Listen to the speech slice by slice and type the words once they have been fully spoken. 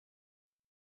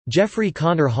Jeffrey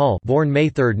Connor Hall, born May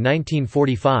 3,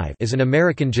 1945, is an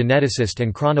American geneticist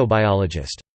and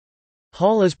chronobiologist.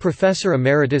 Hall is Professor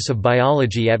Emeritus of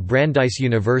Biology at Brandeis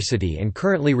University and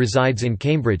currently resides in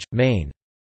Cambridge, Maine.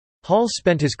 Hall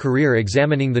spent his career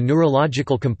examining the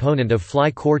neurological component of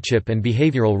fly courtship and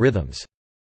behavioral rhythms.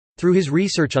 Through his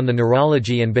research on the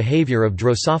neurology and behavior of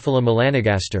Drosophila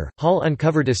melanogaster, Hall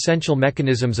uncovered essential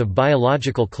mechanisms of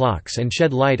biological clocks and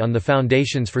shed light on the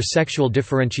foundations for sexual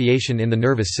differentiation in the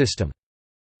nervous system.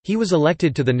 He was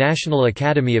elected to the National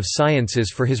Academy of Sciences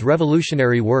for his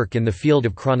revolutionary work in the field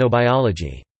of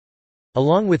chronobiology.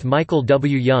 Along with Michael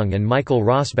W. Young and Michael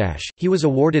Rosbash, he was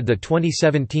awarded the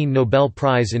 2017 Nobel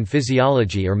Prize in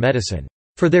Physiology or Medicine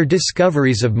for their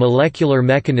discoveries of molecular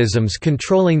mechanisms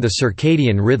controlling the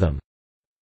circadian rhythm.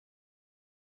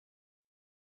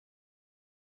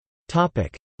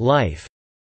 Life.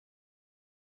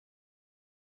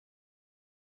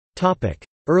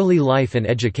 Early life and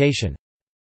education.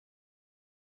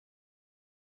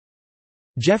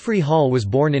 Jeffrey Hall was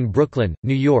born in Brooklyn,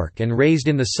 New York and raised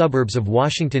in the suburbs of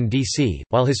Washington, D.C.,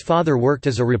 while his father worked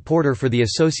as a reporter for the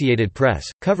Associated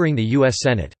Press, covering the U.S.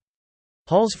 Senate.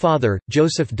 Hall's father,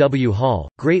 Joseph W. Hall,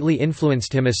 greatly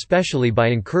influenced him, especially by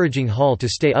encouraging Hall to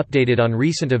stay updated on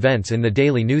recent events in the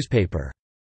daily newspaper.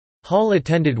 Hall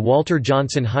attended Walter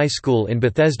Johnson High School in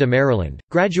Bethesda, Maryland,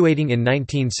 graduating in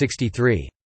 1963.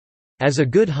 As a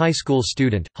good high school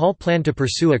student, Hall planned to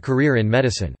pursue a career in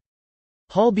medicine.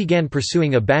 Hall began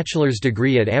pursuing a bachelor's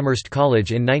degree at Amherst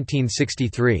College in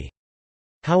 1963.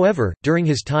 However, during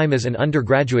his time as an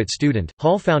undergraduate student,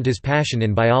 Hall found his passion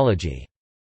in biology.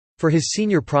 For his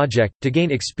senior project, to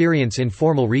gain experience in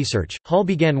formal research, Hall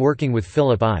began working with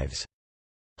Philip Ives.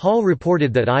 Hall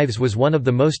reported that Ives was one of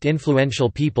the most influential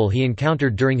people he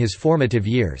encountered during his formative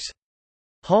years.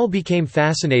 Hall became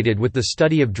fascinated with the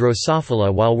study of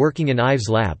Drosophila while working in Ives'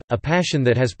 lab, a passion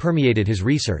that has permeated his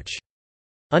research.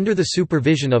 Under the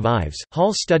supervision of Ives,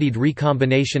 Hall studied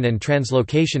recombination and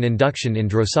translocation induction in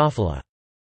Drosophila.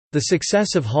 The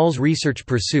success of Hall's research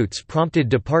pursuits prompted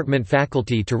department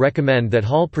faculty to recommend that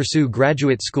Hall pursue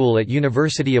graduate school at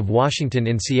University of Washington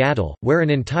in Seattle, where an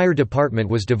entire department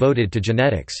was devoted to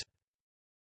genetics.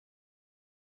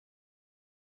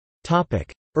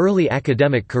 Early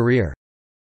academic career.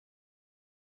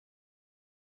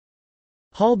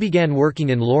 Hall began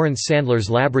working in Lawrence Sandler's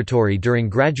laboratory during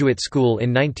graduate school in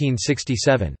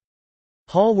 1967.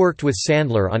 Hall worked with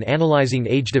Sandler on analyzing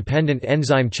age-dependent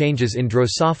enzyme changes in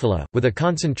Drosophila, with a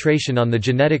concentration on the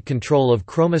genetic control of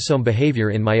chromosome behavior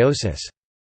in meiosis.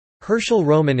 Herschel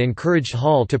Roman encouraged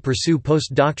Hall to pursue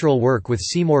postdoctoral work with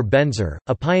Seymour Benzer,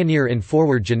 a pioneer in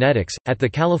forward genetics, at the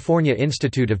California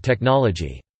Institute of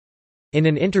Technology. In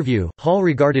an interview, Hall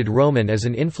regarded Roman as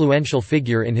an influential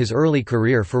figure in his early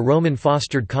career, for Roman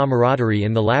fostered camaraderie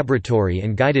in the laboratory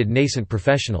and guided nascent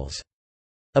professionals.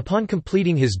 Upon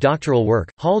completing his doctoral work,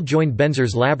 Hall joined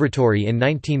Benzer's laboratory in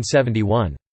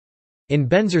 1971. In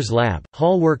Benzer's lab,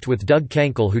 Hall worked with Doug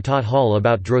Kenkel, who taught Hall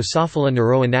about Drosophila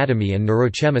neuroanatomy and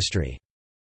neurochemistry.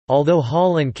 Although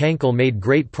Hall and Kenkel made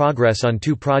great progress on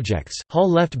two projects, Hall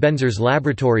left Benzer's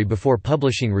laboratory before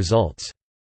publishing results.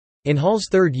 In Hall's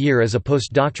third year as a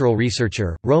postdoctoral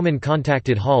researcher, Roman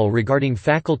contacted Hall regarding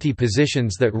faculty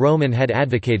positions that Roman had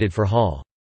advocated for Hall.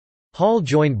 Hall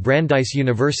joined Brandeis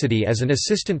University as an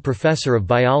assistant professor of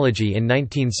biology in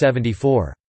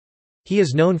 1974. He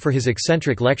is known for his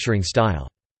eccentric lecturing style.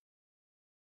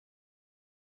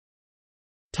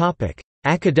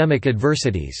 Academic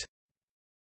adversities.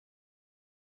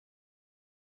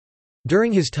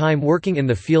 During his time working in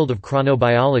the field of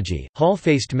chronobiology, Hall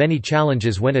faced many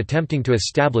challenges when attempting to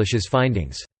establish his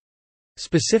findings.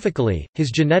 Specifically,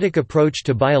 his genetic approach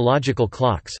to biological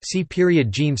clocks, see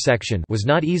period gene section, was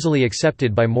not easily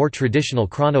accepted by more traditional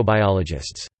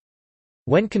chronobiologists.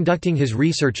 When conducting his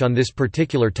research on this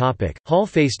particular topic, Hall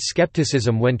faced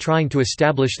skepticism when trying to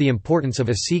establish the importance of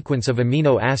a sequence of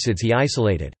amino acids he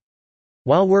isolated.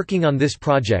 While working on this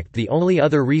project, the only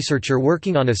other researcher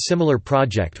working on a similar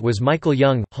project was Michael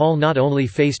Young. Hall not only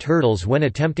faced hurdles when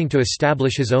attempting to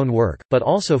establish his own work, but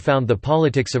also found the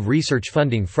politics of research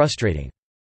funding frustrating.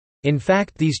 In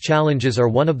fact, these challenges are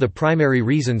one of the primary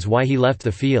reasons why he left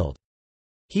the field.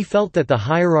 He felt that the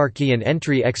hierarchy and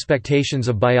entry expectations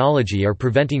of biology are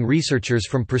preventing researchers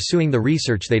from pursuing the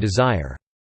research they desire.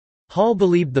 Hall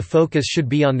believed the focus should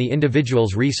be on the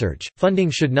individual's research. Funding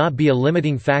should not be a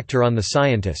limiting factor on the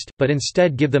scientist, but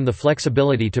instead give them the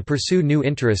flexibility to pursue new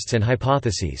interests and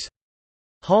hypotheses.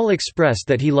 Hall expressed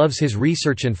that he loves his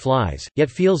research and flies, yet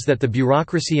feels that the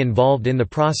bureaucracy involved in the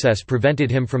process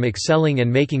prevented him from excelling and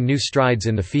making new strides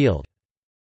in the field.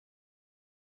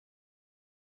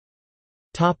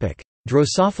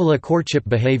 Drosophila courtship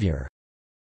behavior.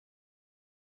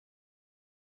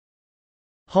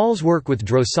 Hall's work with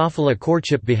Drosophila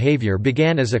courtship behavior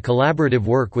began as a collaborative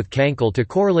work with Kankle to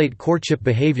correlate courtship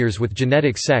behaviors with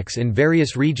genetic sex in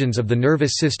various regions of the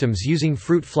nervous systems using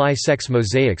fruit fly sex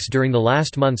mosaics during the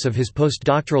last months of his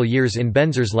postdoctoral years in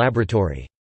Benzer's laboratory.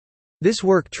 This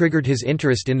work triggered his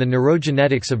interest in the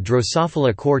neurogenetics of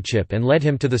Drosophila courtship and led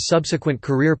him to the subsequent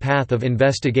career path of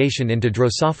investigation into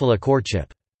Drosophila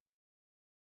courtship.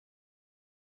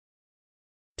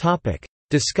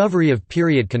 Discovery of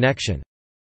period connection.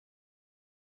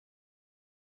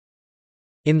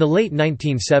 In the late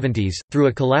 1970s, through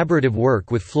a collaborative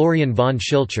work with Florian von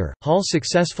Schilcher, Hall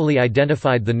successfully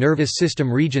identified the nervous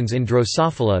system regions in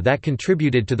Drosophila that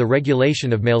contributed to the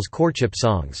regulation of males' courtship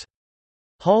songs.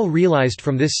 Hall realized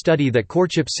from this study that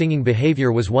courtship singing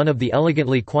behavior was one of the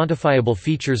elegantly quantifiable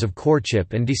features of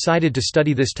courtship and decided to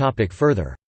study this topic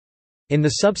further. In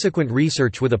the subsequent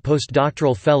research with a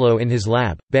postdoctoral fellow in his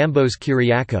lab, Bambos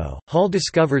Kyriakou, Hall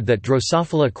discovered that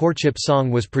Drosophila courtship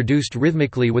song was produced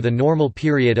rhythmically with a normal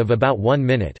period of about 1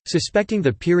 minute, suspecting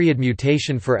the period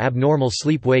mutation for abnormal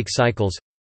sleep-wake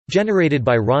cycles—generated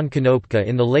by Ron Konopka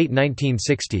in the late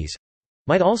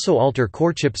 1960s—might also alter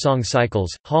courtship song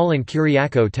cycles. Hall and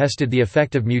Kyriakou tested the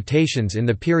effect of mutations in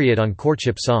the period on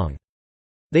courtship song.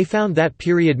 They found that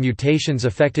period mutations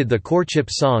affected the courtship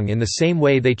song in the same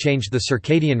way they changed the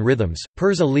circadian rhythms.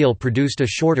 PER's allele produced a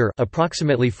shorter,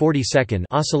 approximately 40-second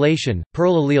oscillation,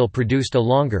 PERL allele produced a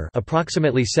longer,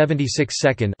 approximately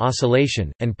 76-second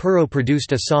oscillation, and PERO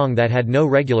produced a song that had no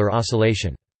regular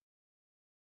oscillation.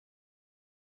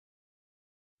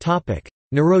 Topic: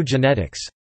 Neurogenetics.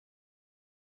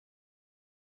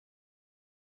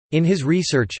 In his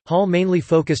research, Hall mainly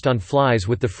focused on flies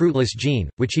with the fruitless gene,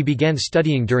 which he began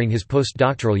studying during his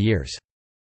postdoctoral years.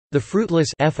 The fruitless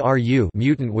FRU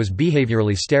mutant was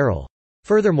behaviorally sterile.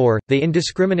 Furthermore, they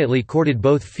indiscriminately courted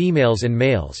both females and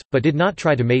males, but did not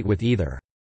try to mate with either.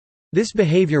 This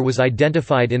behavior was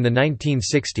identified in the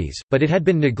 1960s, but it had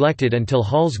been neglected until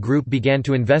Hall's group began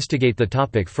to investigate the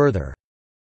topic further.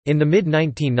 In the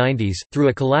mid-1990s, through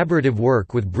a collaborative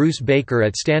work with Bruce Baker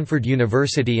at Stanford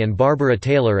University and Barbara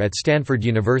Taylor at Stanford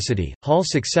University, Hall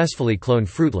successfully cloned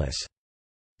fruitless.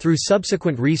 Through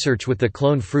subsequent research with the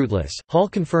cloned fruitless, Hall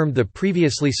confirmed the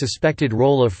previously suspected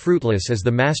role of fruitless as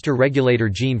the master regulator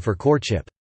gene for courtship.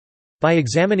 By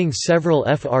examining several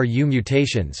FRU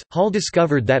mutations, Hall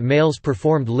discovered that males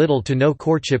performed little to no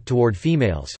courtship toward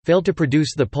females, failed to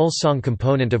produce the pulse song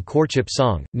component of courtship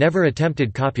song, never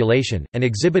attempted copulation, and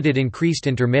exhibited increased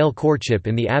inter-male courtship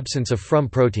in the absence of FRUM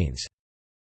proteins.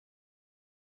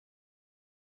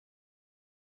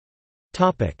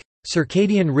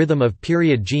 Circadian rhythm of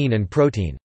period gene and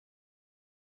protein.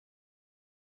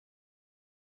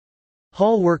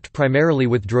 Hall worked primarily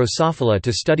with Drosophila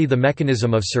to study the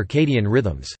mechanism of circadian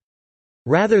rhythms.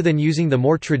 Rather than using the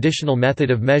more traditional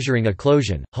method of measuring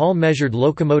eclosion, Hall measured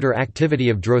locomotor activity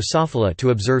of Drosophila to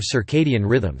observe circadian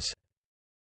rhythms.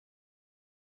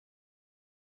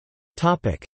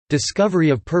 Discovery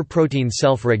of PER protein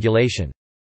self-regulation.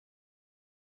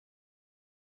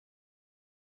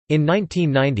 In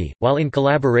 1990, while in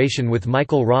collaboration with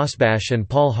Michael Rosbash and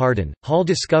Paul Hardin, Hall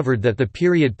discovered that the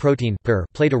period protein PER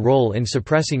played a role in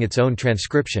suppressing its own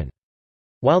transcription.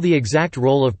 While the exact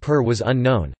role of PER was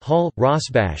unknown, Hall,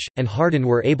 Rosbash, and Hardin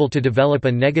were able to develop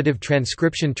a negative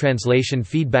transcription translation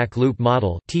feedback loop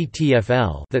model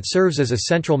 (TTFL) that serves as a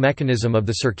central mechanism of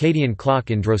the circadian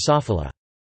clock in Drosophila.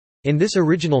 In this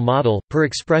original model, PER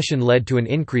expression led to an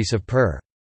increase of PER.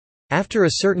 After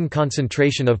a certain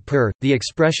concentration of PER, the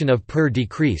expression of PER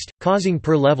decreased, causing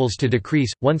PER levels to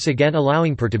decrease, once again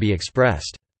allowing PER to be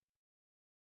expressed.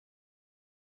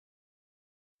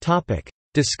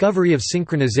 Discovery of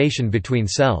synchronization between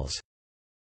cells.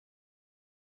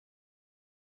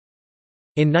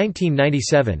 In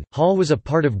 1997, Hall was a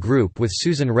part of group with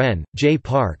Susan Wren, Jay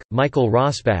Park, Michael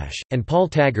Rosbash, and Paul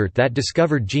Taggart that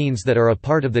discovered genes that are a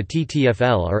part of the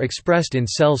TTFL are expressed in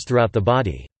cells throughout the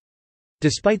body.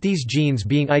 Despite these genes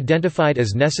being identified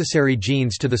as necessary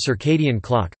genes to the circadian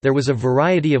clock, there was a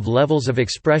variety of levels of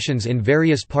expressions in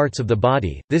various parts of the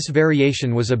body. This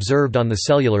variation was observed on the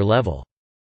cellular level.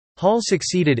 Hall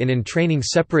succeeded in entraining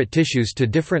separate tissues to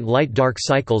different light-dark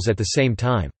cycles at the same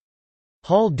time.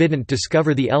 Hall didn't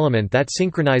discover the element that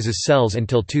synchronizes cells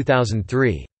until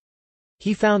 2003.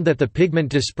 He found that the pigment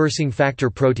dispersing factor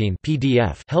protein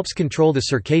 (PDF) helps control the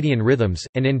circadian rhythms,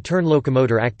 and in turn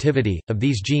locomotor activity, of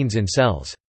these genes in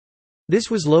cells.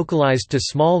 This was localized to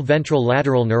small ventral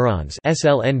lateral neurons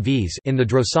 (SLNVs) in the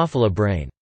Drosophila brain.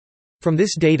 From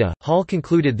this data, Hall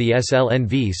concluded the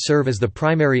SLNVs serve as the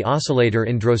primary oscillator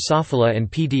in Drosophila and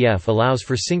PDF allows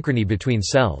for synchrony between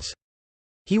cells.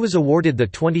 He was awarded the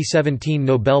 2017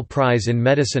 Nobel Prize in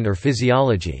Medicine or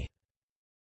Physiology.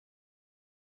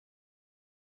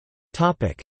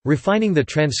 Refining the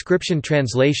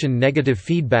transcription-translation negative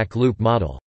feedback loop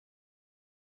model.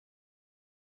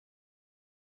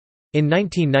 In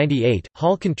 1998,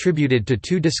 Hall contributed to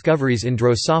 2 discoveries in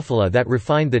Drosophila that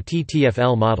refined the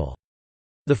TTFL model.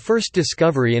 The first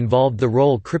discovery involved the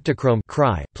role cryptochrome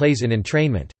plays in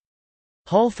entrainment.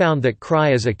 Hall found that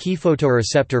Cry is a key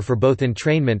photoreceptor for both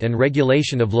entrainment and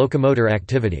regulation of locomotor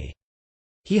activity.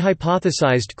 He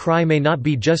hypothesized Cry may not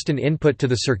be just an input to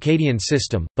the circadian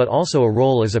system, but also a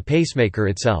role as a pacemaker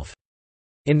itself.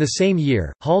 In the same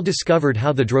year, Hall discovered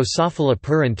how the Drosophila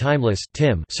pur and timeless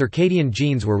circadian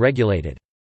genes were regulated.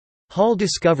 Hall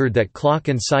discovered that clock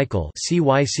and cycle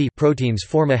proteins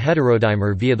form a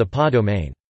heterodimer via the PA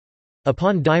domain.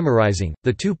 Upon dimerizing,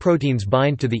 the 2 proteins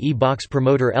bind to the E-box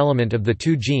promoter element of the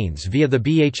 2 genes via the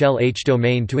BHLH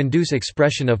domain to induce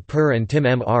expression of pur and TIM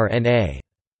mRNA.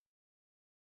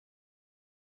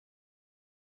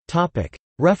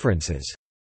 References.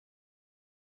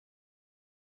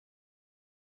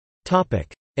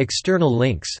 External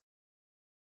links.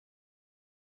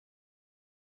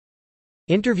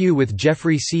 Interview with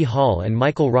Jeffrey C. Hall and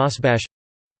Michael Rosbash.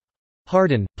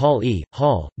 Hardin, Paul E.,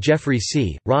 Hall, Jeffrey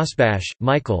C., Rosbash,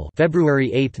 Michael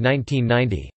February 8,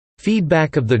 1990.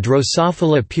 Feedback of the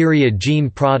Drosophila period gene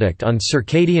product on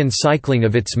circadian cycling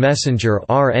of its messenger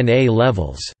RNA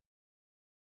levels.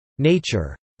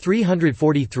 Nature.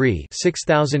 343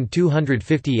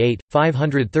 6258,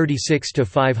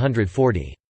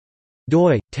 536–540.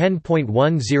 doi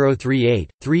 10.1038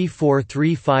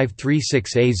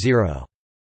 343536A0.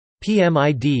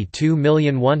 PMID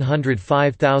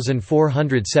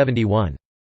 2105471.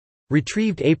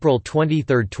 Retrieved April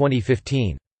 23,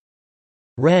 2015.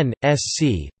 Wren, S.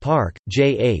 C., Park,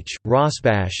 J. H.,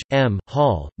 Rosbash, M.,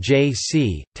 Hall, J.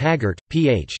 C., Taggart, P.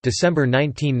 H. December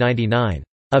 1999.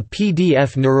 A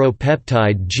PDF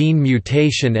neuropeptide gene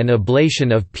mutation and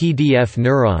ablation of PDF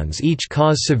neurons each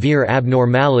cause severe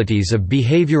abnormalities of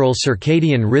behavioral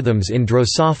circadian rhythms in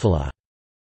Drosophila.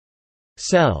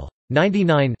 Cell.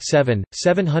 99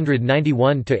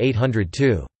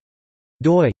 791–802.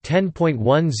 doi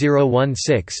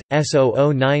 10.1016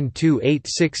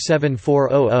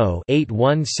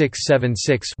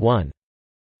 S0092867400-81676-1.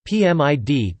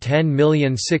 PMID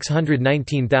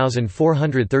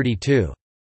 10619432.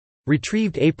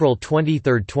 Retrieved April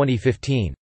 23,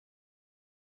 2015.